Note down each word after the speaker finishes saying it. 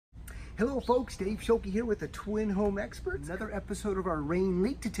Hello folks, Dave Schulke here with the Twin Home Experts. Another episode of our rain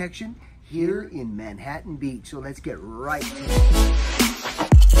leak detection here in Manhattan Beach. So let's get right to it.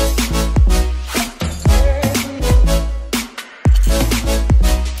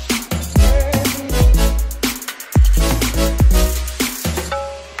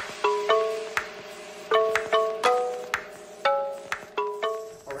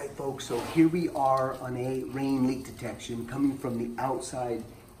 So here we are on a rain leak detection coming from the outside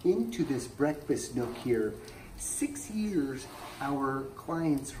into this breakfast nook here. 6 years our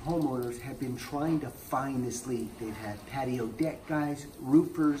clients, homeowners, have been trying to find this leak. They've had patio deck guys,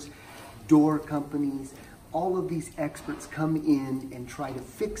 roofers, door companies, all of these experts come in and try to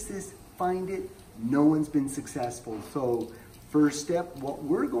fix this, find it. No one's been successful. So first step, what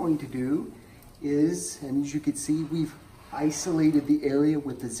we're going to do is, and as you can see, we've isolated the area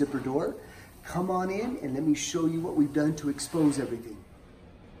with the zipper door. Come on in and let me show you what we've done to expose everything.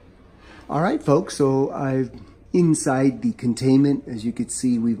 All right, folks, so I've inside the containment, as you can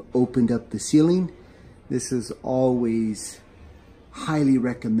see, we've opened up the ceiling. This is always highly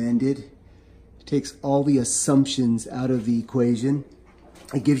recommended. It takes all the assumptions out of the equation.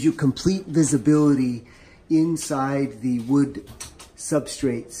 It gives you complete visibility inside the wood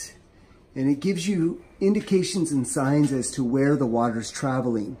substrates, and it gives you indications and signs as to where the water's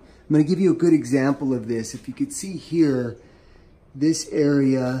traveling. I'm going to give you a good example of this. If you could see here, this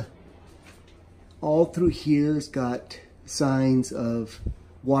area all through here has got signs of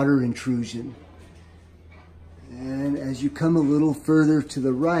water intrusion. And as you come a little further to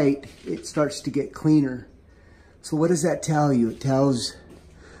the right, it starts to get cleaner. So what does that tell you? It tells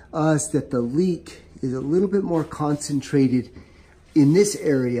us that the leak is a little bit more concentrated in this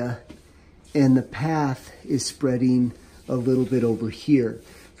area, and the path is spreading a little bit over here.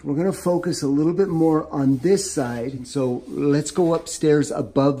 So we're gonna focus a little bit more on this side. So let's go upstairs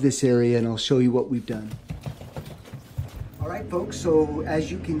above this area and I'll show you what we've done. All right, folks, so as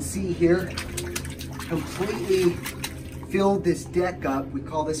you can see here, completely filled this deck up. We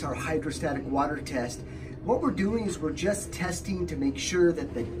call this our hydrostatic water test. What we're doing is we're just testing to make sure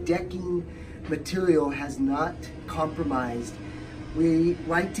that the decking material has not compromised. We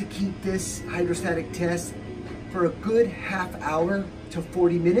like to keep this hydrostatic test for a good half hour to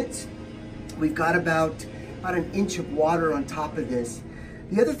 40 minutes. We've got about an inch of water on top of this.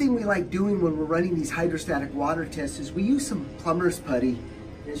 The other thing we like doing when we're running these hydrostatic water tests is we use some plumber's putty.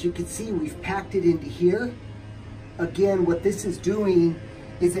 As you can see, we've packed it into here. Again, what this is doing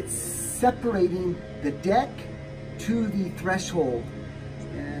is it's separating the deck to the threshold.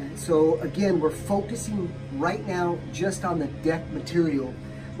 So again, we're focusing right now just on the deck material.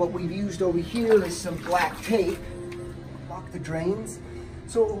 What we've used over here is some black tape to block the drains.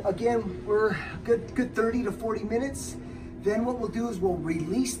 So again, we're good 30 to 40 minutes. Then what we'll do is we'll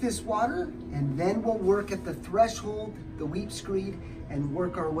release this water and then we'll work at the threshold, the weep screed, and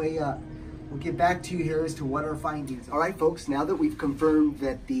work our way up. We'll get back to you here as to what our findings are. All right, folks, now that we've confirmed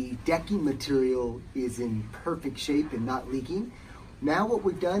that the decking material is in perfect shape and not leaking, now what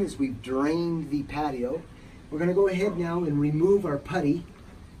we've done is we've drained the patio. We're gonna go ahead now and remove our putty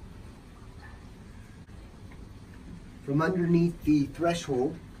from underneath the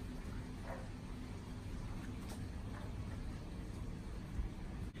threshold.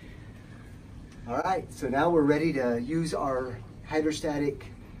 All right, so now we're ready to use our hydrostatic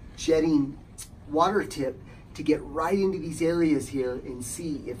jetting water tip to get right into these areas here and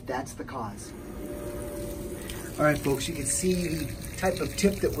see if that's the cause. All right, folks, you can see the type of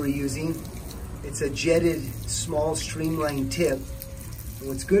tip that we're using. It's a jetted small streamline tip. And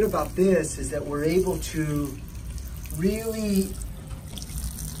what's good about this is that we're able to really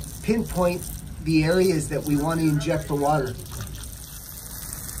pinpoint the areas that we want to inject the water.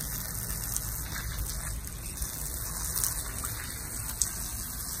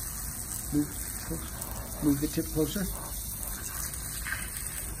 Move the tip closer.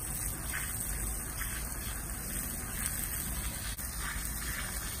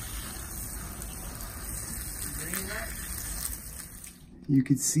 You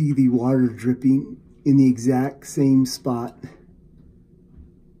could see the water dripping in the exact same spot.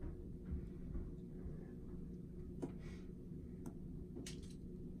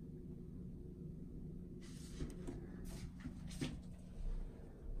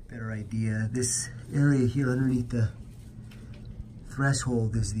 Better idea. This area here underneath the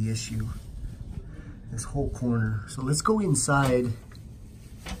threshold is the issue. This whole corner. So let's go inside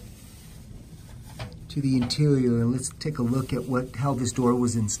to the interior and let's take a look at how this door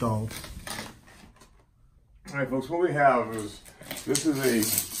was installed. All right, folks, what we have is, this is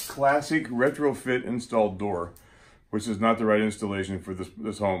a classic retrofit installed door, which is not the right installation for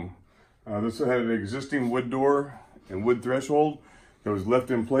this home. This had an existing wood door and wood threshold that was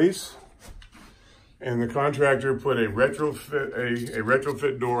left in place. And the contractor put a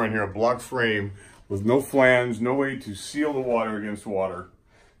retrofit door in here, a block frame with no flange, no way to seal the water against water.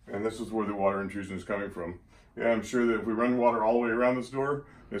 And this is where the water intrusion is coming from. Yeah, I'm sure that if we run water all the way around this door,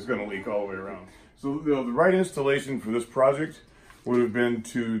 it's going to leak all the way around. So the right installation for this project would have been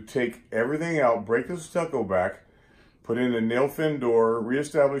to take everything out, break the stucco back, put in a nail fin door,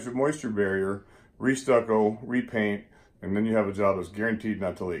 reestablish a moisture barrier, re-stucco, repaint, and then you have a job that's guaranteed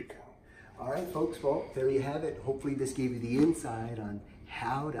not to leak. All right, folks, well, there you have it. Hopefully this gave you the insight on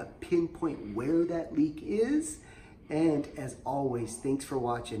how to pinpoint where that leak is. And as always, thanks for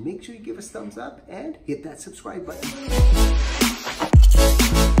watching. Make sure you give us a thumbs up and hit that subscribe button.